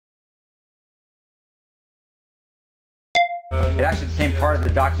It actually became part of the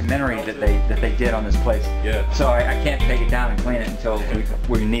documentary that they did on this place. Yeah. So I can't take it down and clean it until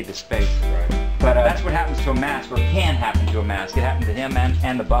we need the space. Right. But that's what happens to a mask, or can happen to a mask. It happened to him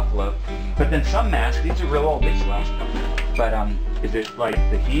and the buffalo. But then some masks, these are real old, these last couple. But is it like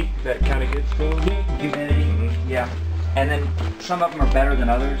the heat that kind of gets to them? Humidity, yeah. And then some of them are better than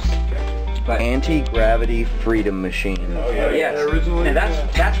others. But anti-gravity freedom machine. Oh yeah, yes. And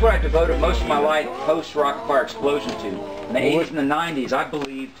that's what I devoted most of my life post Rock-Afire explosion to. In the 80s and the 90s, I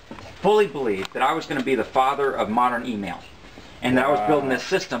fully believed that I was going to be the father of modern email. And that I was building this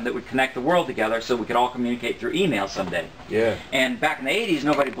system that would connect the world together so we could all communicate through email someday. Yeah. And back in the 80s,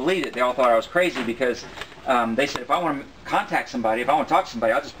 nobody believed it. They all thought I was crazy because they said, if I want to contact somebody, if I want to talk to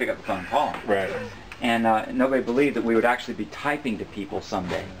somebody, I'll just pick up the phone and call them. Right. And nobody believed that we would actually be typing to people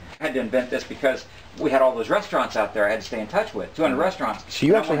someday. I had to invent this because we had all those restaurants out there I had to stay in touch with, 200 restaurants. So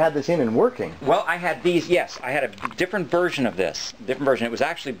you actually had this in and working? Well, I had these, yes. I had a different version of this, different version. It was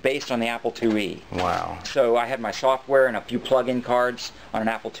actually based on the Apple IIe. Wow. So I had my software and a few plug-in cards on an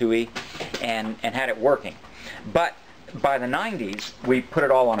Apple IIe and had it working. But by the 90s, we put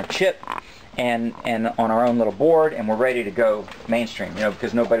it all on a chip and on our own little board, and we're ready to go mainstream, you know,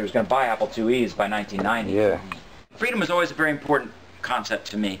 because nobody was going to buy Apple IIes by 1990. Yeah. Freedom is always a very important concept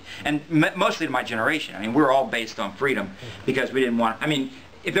to me, and mostly to my generation. I mean, we're all based on freedom because we didn't want, I mean,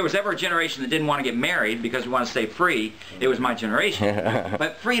 if there was ever a generation that didn't want to get married because we want to stay free, it was my generation.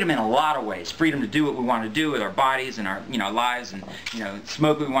 But freedom in a lot of ways. Freedom to do what we want to do with our bodies and our, you know, lives, and, you know,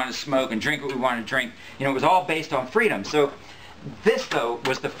 smoke what we want to smoke and drink what we want to drink. You know, it was all based on freedom. So this, though,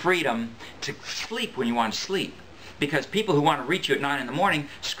 was the freedom to sleep when you want to sleep. Because people who want to reach you at 9 in the morning,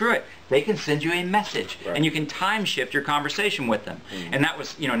 screw it. They can send you a message, and you can time shift your conversation with them. And that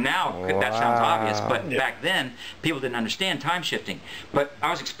was, you know, now that sounds obvious, but back then people didn't understand time shifting. But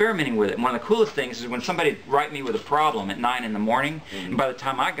I was experimenting with it. And one of the coolest things is when somebody would write me with a problem at 9 in the morning, and by the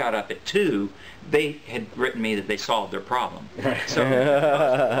time I got up at 2, they had written me that they solved their problem. So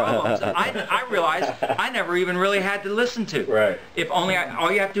problems I realized I never even really had to listen to. Right. If only all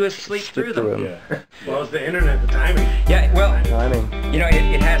you have to do is sleep through them. Yeah. Well, it's the internet, the timing. Yeah. Well, Timing. you know,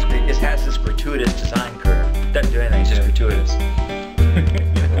 it has this gratuitous design curve. It doesn't do anything. It's just gratuitous.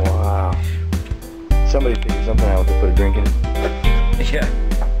 Wow. Somebody figured something out to put a drink in it. Yeah.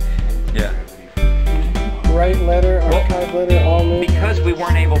 Yeah. Write letter, archive letter, all new. Because we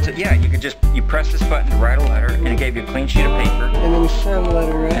weren't able to, yeah, you press this button to write a letter, and it gave you a clean sheet of paper. And then send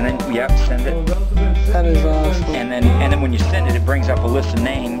letter, right? And then, yep, send it. That is awesome. And then when you send it, it brings up a list of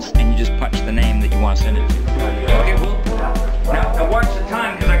names, and you just punch the name that you want to send it to. Okay, well, now watch the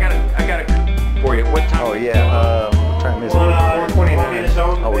time, because I got it for you. What time? Oh yeah. What time is it?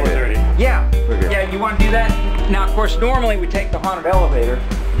 4:29. Oh, we're good. Yeah. We're good. Yeah, you want to do that? Now, of course, normally we take the haunted elevator.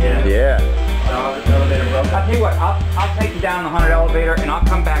 Yeah. Yeah. I'll tell you what, I'll take you down the haunted elevator, and I'll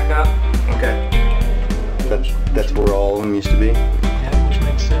come back up. Okay. That's where all of them used to be. Yeah, which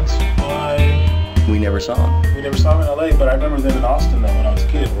makes sense. Why? We never saw them. We never saw them in LA, but I remember them in Austin though when I was a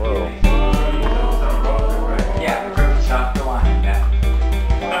kid. Whoa. Yeah, we drove to South Carolina.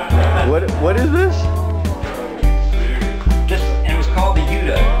 Yeah. What is this? And it was called the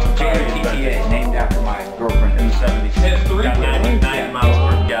Utah, J-U-T-T-A, named after my girlfriend in the 70s. It's 90 miles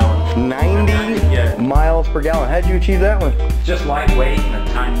per gallon. 90 miles per gallon. How'd you achieve that one? just lightweight and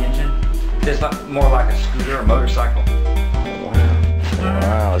a tiny engine. Just more like a scooter or motorcycle.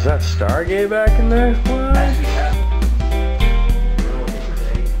 Wow, is that Stargate back in there? What?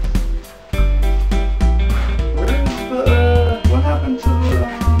 What happened to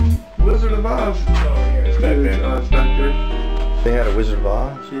the Wizard of Oz? It's back there. It's back there. They had a Wizard of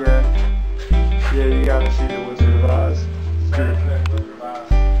Oz? Yeah. Yeah, you gotta see the Wizard of Oz.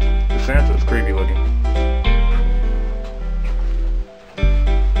 The Santa's creepy looking.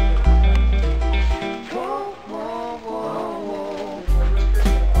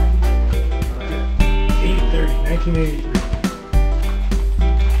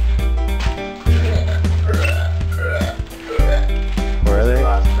 Where are they?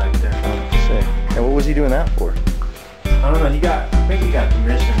 Back there. Oh, sick. And what was he doing that for? I don't know, I think he got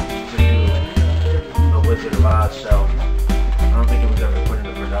permission to do a Wizard of Oz show. I don't think it was ever put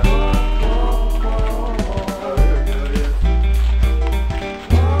into production.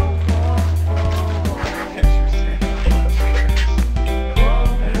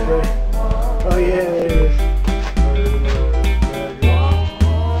 Oh yeah, there it is.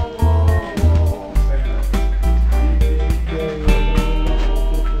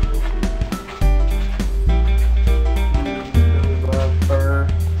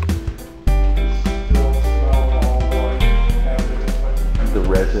 The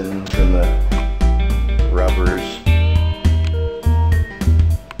resins and the rubbers.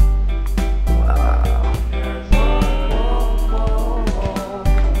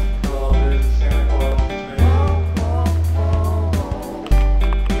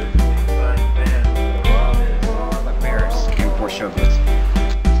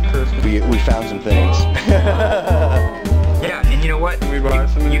 found some things. Yeah, and you know what? We brought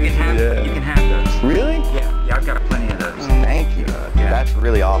some of You these, can have those. Really? Yeah, I've got plenty of those. Thank you. That's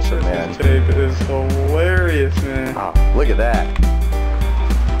really awesome, man. Tape is hilarious, man. Oh, look at that.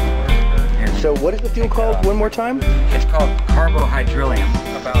 So what is the fuel called one more time? It's called carbohydrylium.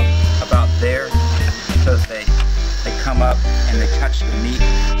 About there, so they come up and they touch the meat.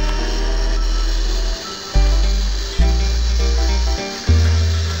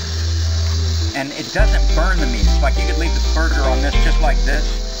 And it doesn't burn the meat. It's like you could leave the burger on this just like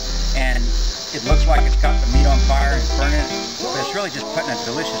this, and it looks like it's got the meat on fire and burning it, but it's really just putting a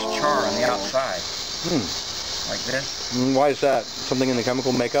delicious char on the outside. Like this. Why is that? Something in the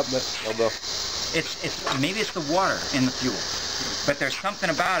chemical makeup that Maybe it's the water in the fuel, but there's something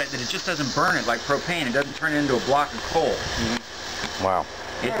about it that it just doesn't burn it like propane. It doesn't turn it into a block of coal. Wow.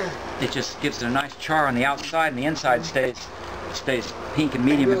 It just gives it a nice char on the outside, and the inside stays pink and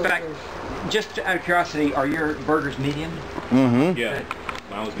medium. In fact, just out of curiosity, are your burgers medium? Mm-hmm. Yeah.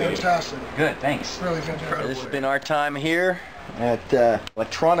 Mine was medium. Fantastic. Good, thanks. Really fantastic. This has been our time here at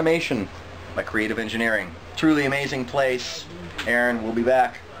Electronimation by Creative Engineering. Truly amazing place. Aaron, we'll be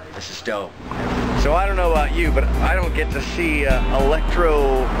back. This is dope. So I don't know about you, but I don't get to see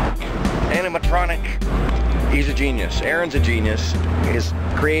electro animatronic. He's a genius. Aaron's a genius. His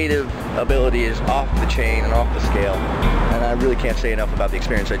creative ability is off the chain and off the scale. And I really can't say enough about the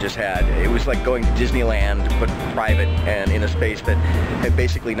experience I just had. It was like going to Disneyland, but private and in a space that had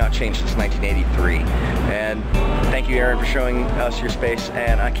basically not changed since 1983. And thank you, Aaron, for showing us your space,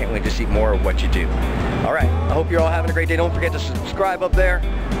 and I can't wait to see more of what you do. All right, I hope you're all having a great day. Don't forget to subscribe up there,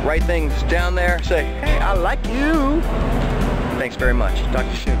 write things down there, say, hey, I like you. Thanks very much. Talk to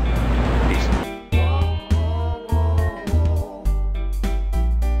you soon.